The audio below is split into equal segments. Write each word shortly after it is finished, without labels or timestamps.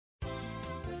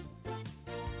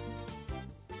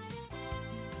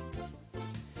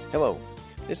Hello,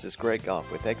 this is Greg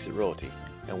Goff with Exit Realty,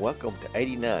 and welcome to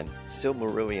 89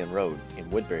 Silmarillion Rd in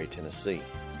Woodbury, Tennessee.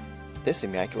 This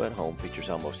immaculate home features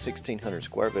almost 1,600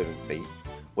 square living feet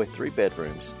with 3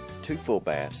 bedrooms, 2 full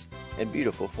baths, and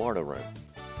beautiful Florida room.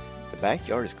 The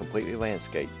backyard is completely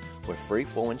landscaped with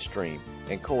free-flowing stream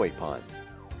and koi pond.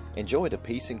 Enjoy the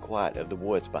peace and quiet of the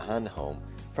woods behind the home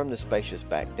from the spacious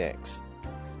back decks.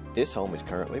 This home is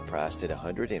currently priced at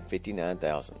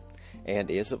 $159,000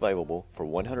 and is available for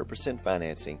 100%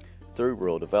 financing through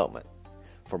Rural Development.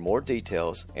 For more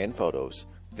details and photos,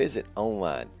 visit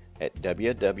online at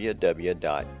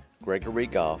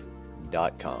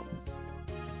www.GregoryGoffcom.